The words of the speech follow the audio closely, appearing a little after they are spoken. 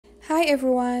Hi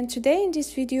everyone, today in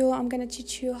this video I'm going to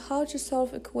teach you how to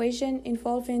solve equation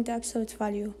involving the absolute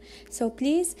value. So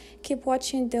please keep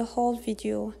watching the whole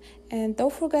video and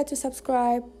don't forget to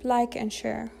subscribe, like and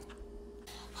share.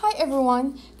 Hi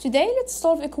everyone, today let's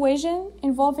solve equation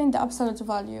involving the absolute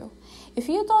value. If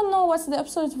you don't know what's the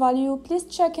absolute value, please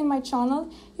check in my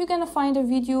channel, you're going to find a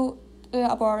video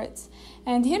about it.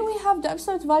 And here we have the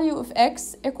absolute value of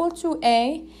x equal to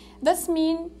a. That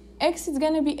means x is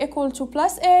going to be equal to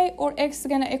plus a or x is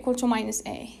going to equal to minus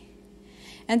a.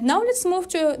 And now let's move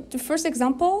to the first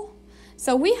example.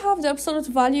 So we have the absolute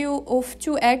value of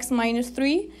 2x minus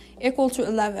 3 equal to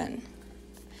 11.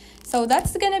 So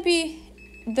that's going to be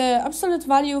the absolute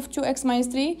value of 2x minus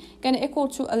 3 going to equal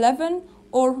to 11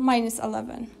 or minus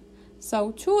 11.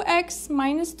 So 2x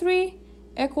minus 3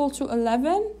 equal to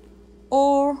 11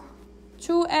 or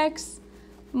 2x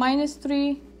minus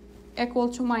 3 equal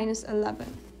to minus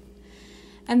 11.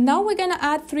 And now we're going to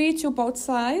add 3 to both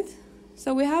sides.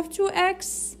 So we have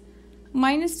 2x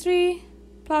minus 3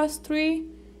 plus 3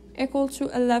 equal to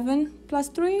 11 plus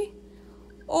 3.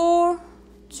 Or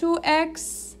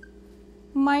 2x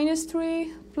minus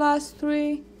 3 plus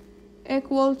 3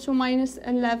 equal to minus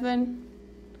 11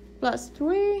 plus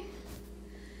 3.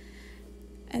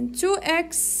 And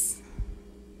 2x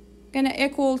going to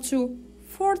equal to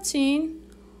 14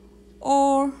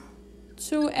 or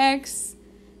 2x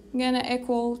gonna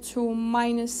equal to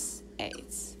minus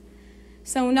 8.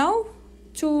 So now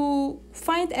to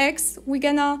find x, we're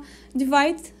gonna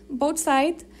divide both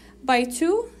sides by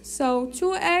 2. So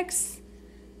 2x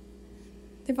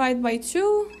divided by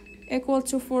 2 equal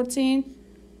to 14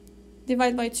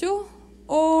 divided by 2,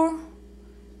 or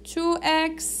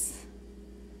 2x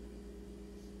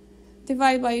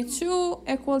divided by 2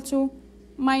 equal to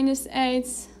minus 8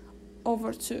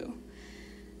 over 2.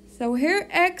 So here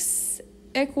x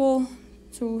equal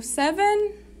to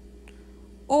 7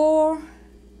 or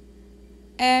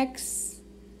x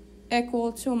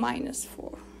equal to minus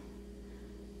 4.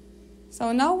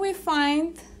 So now we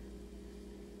find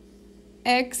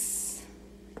x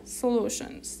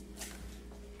solutions.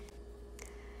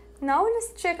 Now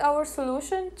let's check our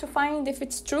solution to find if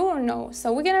it's true or no.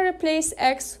 So we're gonna replace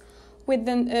x with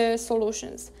the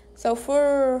solutions. So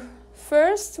for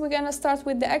first we're gonna start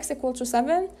with the x equal to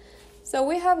 7. So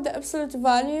we have the absolute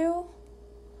value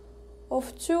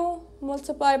of 2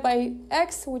 multiplied by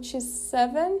x, which is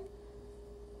 7,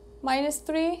 minus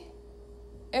 3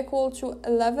 equal to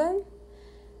 11.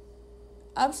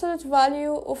 Absolute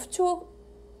value of 2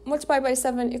 multiplied by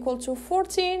 7 equal to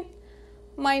 14,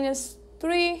 minus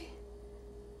 3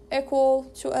 equal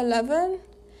to 11.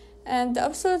 And the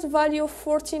absolute value of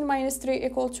 14 minus 3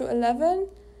 equal to 11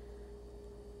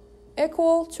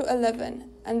 equal to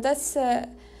 11. And that's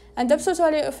and the absolute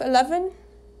value of 11,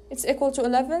 it's equal to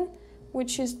 11,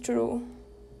 which is true.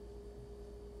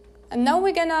 And now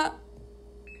we're gonna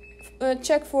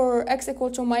check for x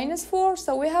equal to minus 4.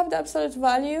 So we have the absolute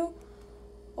value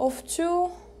of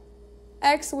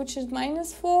 2x, which is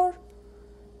minus 4,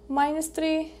 minus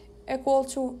 3 equal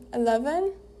to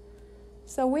 11.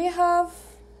 So we have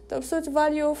the absolute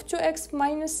value of 2x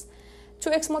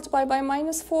multiplied by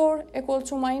minus 4 equal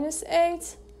to minus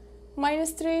 8,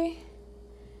 minus 3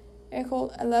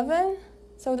 equal 11.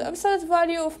 So the absolute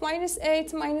value of minus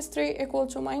 8 minus 3 equal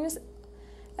to minus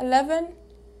 11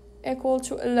 equal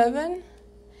to 11.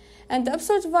 And the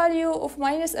absolute value of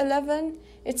minus 11,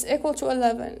 it's equal to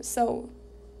 11, so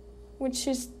which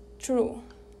is true.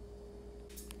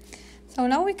 So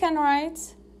now we can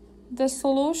write the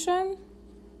solution.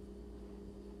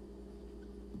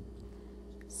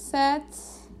 Set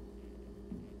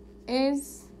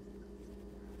is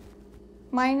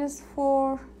minus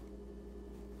 4,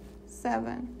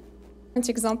 7.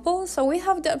 Example, so we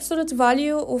have the absolute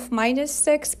value of minus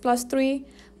 6 plus 3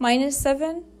 minus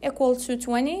 7 equal to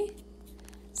 20.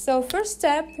 So first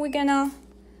step, we're gonna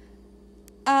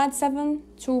add 7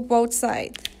 to both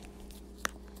sides.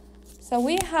 So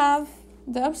we have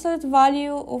the absolute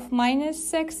value of minus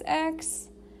 6x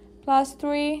plus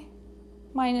 3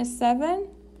 minus 7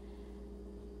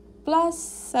 plus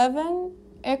 7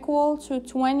 equal to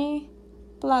 20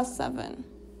 plus 7.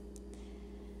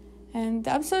 And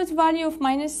the absolute value of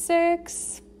minus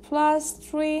 6 plus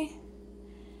 3,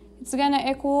 it's gonna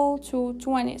equal to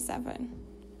 27.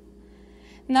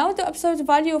 Now the absolute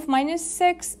value of minus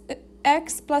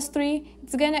 6x plus 3,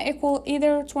 it's gonna equal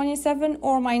either 27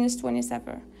 or minus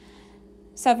 27.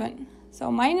 So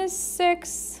minus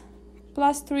 6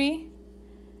 plus 3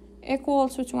 equal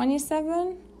to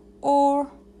 27, or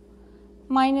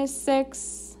minus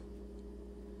 6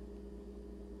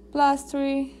 plus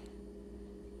 3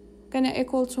 gonna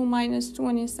equal to minus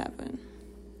 27.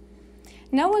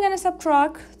 Now we're going to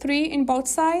subtract 3 in both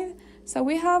sides. So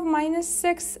we have minus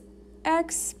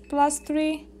 6x plus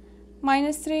 3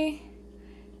 minus 3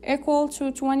 equal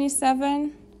to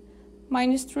 27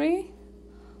 minus 3,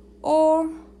 or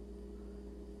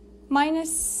minus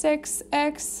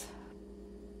 6x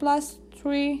plus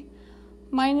 3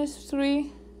 minus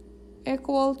 3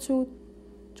 equal to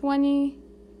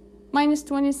minus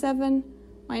 27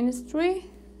 minus 3.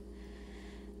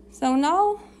 So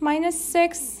now minus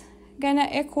 6 gonna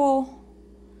equal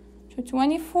to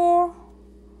 24,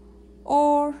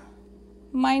 or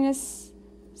minus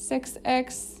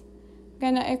 6x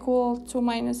gonna equal to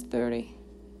minus 30.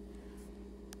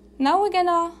 Now we're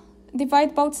gonna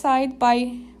divide both sides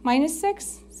by minus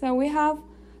 6. So we have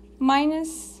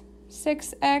minus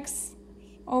 6x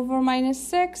over minus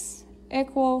 6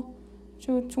 equal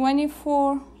to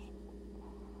 24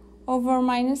 over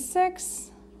minus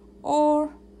 6,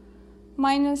 or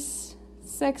minus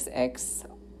 6x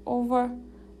over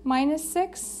minus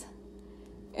 6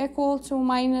 equal to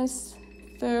minus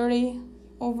 30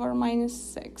 over minus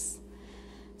 6.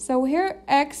 So here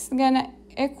x gonna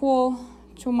equal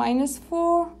to minus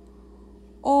 4,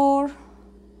 or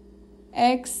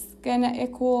x gonna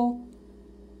equal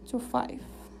to 5.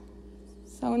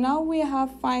 So now we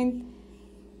have find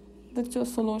the two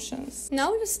solutions.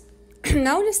 Now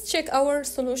let's check our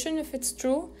solution if it's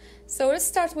true. So let's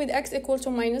start with x equal to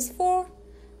minus 4.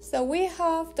 So we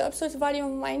have the absolute value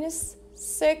of minus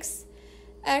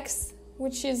 6x,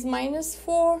 which is minus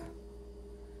 4,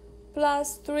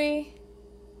 plus 3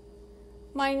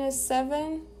 minus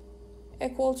 7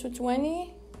 equal to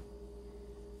 20.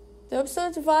 The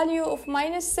absolute value of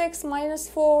minus 6 minus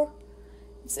 4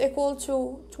 is equal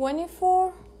to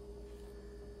 24,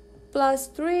 plus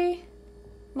 3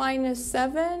 minus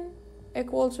 7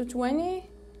 equal to 20.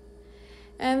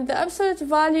 And the absolute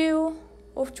value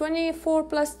of 24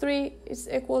 plus 3 is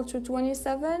equal to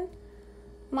 27,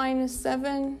 minus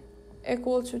 7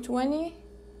 equal to 20.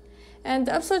 And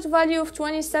the absolute value of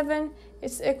 27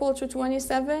 is equal to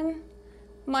 27,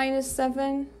 minus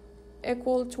 7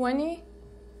 equal 20.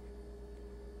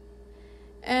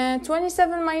 And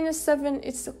 27 minus 7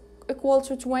 is equal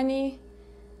to 20,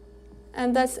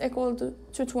 and that's equal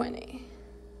to 20,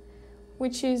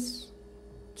 which is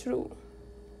true.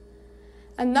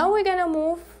 And now we're gonna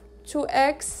move to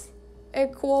x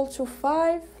equal to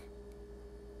 5.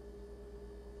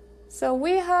 So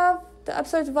we have the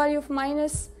absolute value of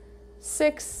minus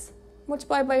 6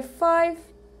 multiplied by 5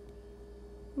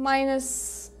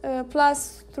 minus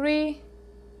plus 3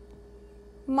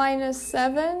 minus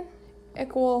 7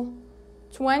 equal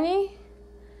 20.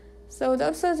 So the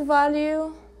absolute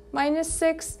value minus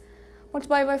 6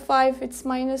 multiplied by 5, it's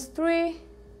minus 3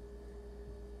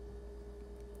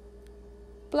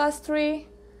 plus 3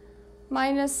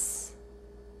 minus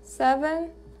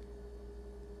 7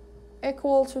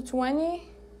 equal to 20.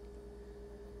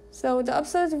 So the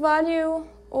absolute value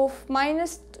of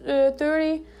minus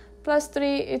 30 plus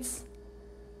 3, it's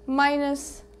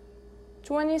minus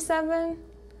 27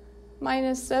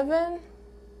 minus 7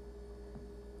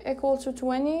 equal to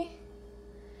 20.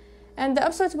 And the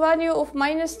absolute value of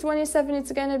minus 27,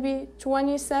 it's gonna be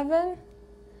 27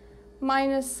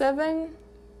 minus 7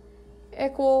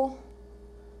 equal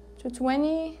to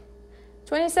 20.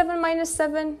 27 minus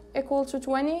 7 equal to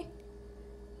 20,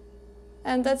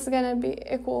 and that's gonna be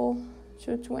equal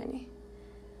to 20.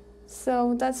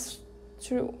 So that's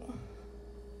true.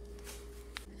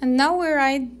 And now we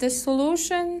write the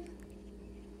solution.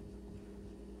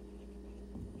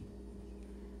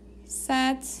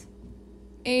 Set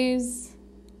is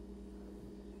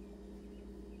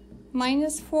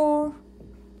minus 4,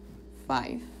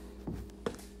 5.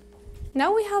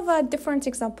 Now we have a different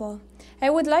example. I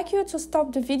would like you to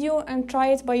stop the video and try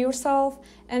it by yourself,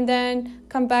 and then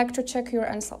come back to check your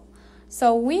answer.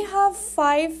 So we have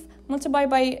 5 multiplied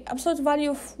by absolute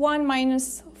value of 1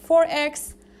 minus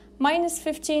 4x minus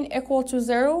 15 equal to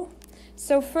 0.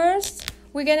 So first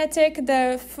we're gonna take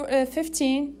the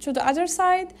 15 to the other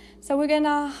side. So we're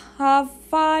gonna have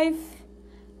 5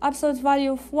 absolute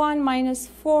value of 1 minus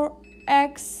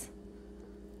 4x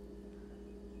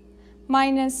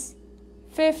minus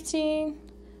 15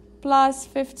 plus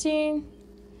 15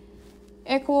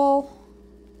 equal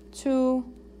to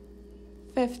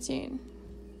 15.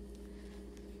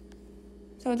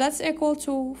 So that's equal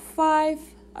to 5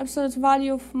 absolute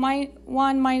value of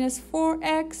 1 minus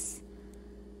 4x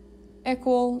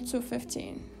equal to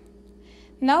 15.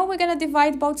 Now we're gonna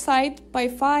divide both sides by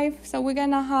 5. So we're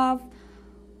gonna have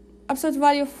absolute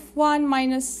value of 1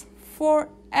 minus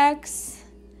 4x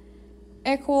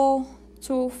equal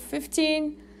to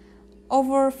 15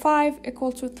 over 5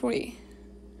 equal to 3.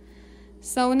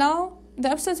 So now the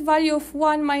absolute value of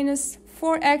 1 minus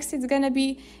 4x is gonna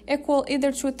be equal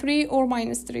either to 3 or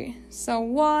minus 3. So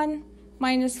 1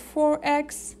 minus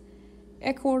 4x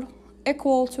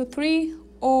equal to 3,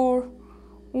 or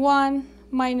 1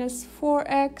 minus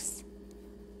 4x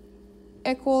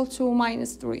equal to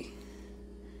minus 3.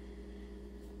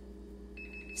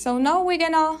 So now we're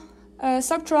gonna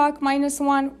subtract minus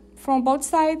 1 from both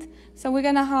sides. So we're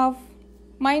gonna have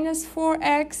minus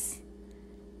 4x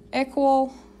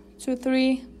equal to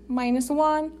 3 minus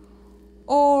 1,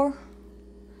 or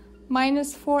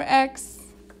minus 4x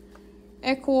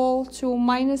equal to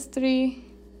minus 3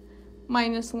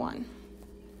 minus 1.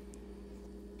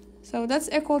 So that's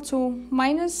equal to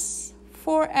minus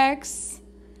 4x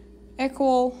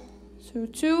equal to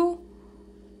 2,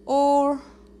 or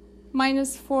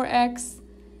minus 4x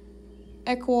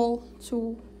equal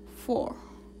to 4.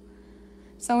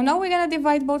 So now we're going to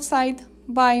divide both sides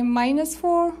by minus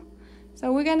 4.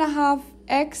 So we're going to have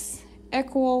x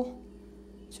equal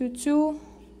to 2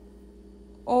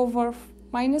 over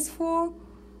minus 4,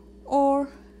 or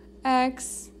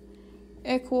x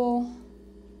equal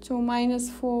to minus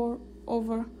 4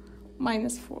 over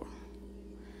minus 4.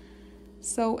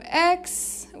 So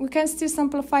x, we can still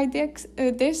simplify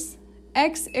this.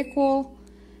 X equal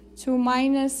to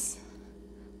minus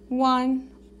 1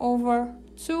 over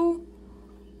 2,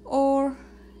 or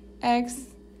x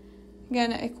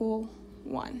gonna equal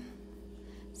 1.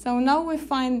 So now we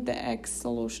find the x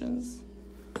solutions.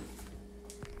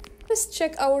 Let's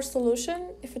check our solution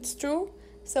if it's true.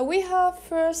 So we have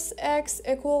first x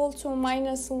equal to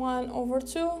minus 1 over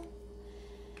 2.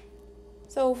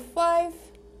 So 5,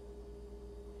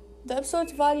 the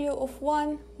absolute value of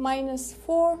 1 minus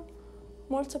 4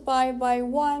 multiplied by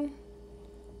 1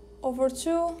 over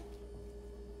 2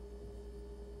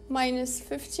 minus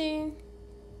 15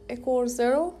 equals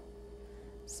 0.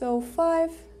 So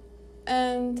 5,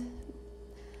 and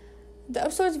the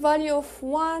absolute value of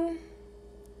 1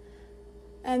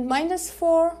 and minus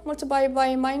 4 multiplied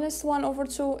by minus 1 over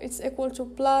 2, it's equal to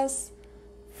plus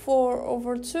 4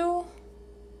 over 2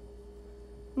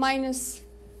 minus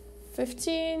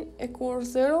 15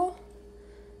 equals 0.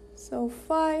 So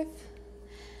 5,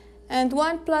 and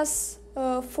 1 plus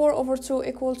 4 over 2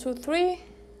 equal to 3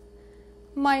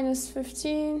 minus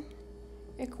 15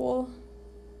 equal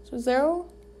to 0.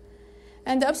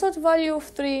 And the absolute value of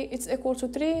 3 is equal to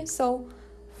 3. So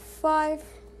 5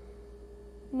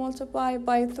 multiplied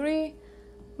by 3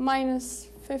 minus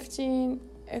 15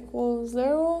 equals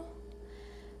 0.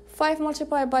 5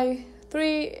 multiplied by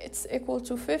 3, it's equal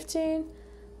to 15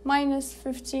 minus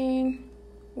 15,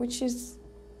 which is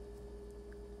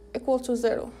equal to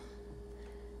 0.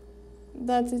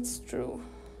 That is true.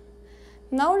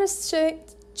 Now let's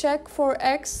check for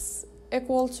x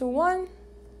equal to 1.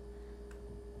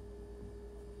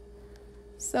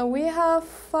 So we have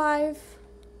 5,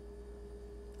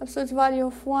 absolute value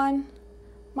of 1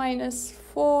 minus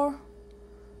 4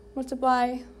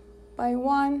 multiplied by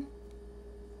 1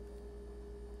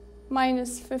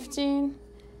 minus 15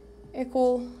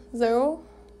 equal 0.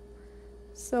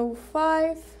 So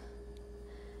 5,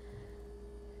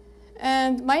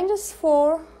 and minus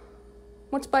 4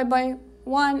 multiplied by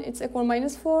 1, it's equal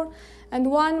minus 4, and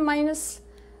 1 minus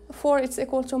 4, it's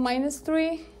equal to minus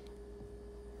 3,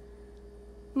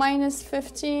 minus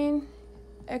 15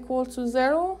 equal to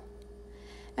 0,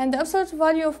 and the absolute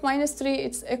value of minus 3,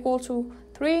 it's equal to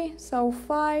 3. So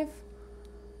 5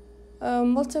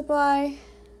 multiply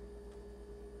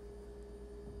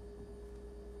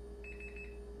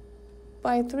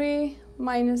by 3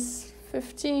 minus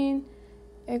 15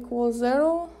 equals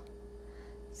 0.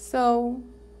 So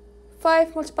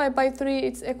 5 multiplied by 3,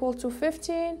 it's equal to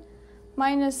 15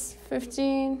 minus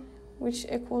 15, which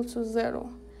equals to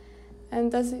 0. And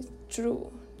that is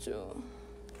true too.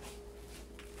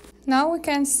 Now we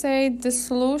can say the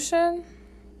solution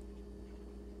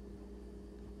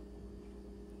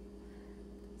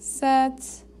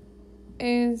set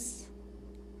is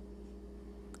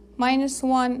minus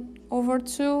 1 over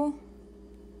 2,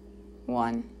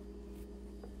 1.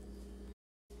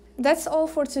 That's all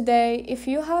for today. If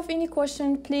you have any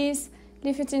question, please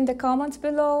leave it in the comments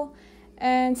below,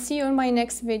 and see you in my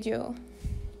next video.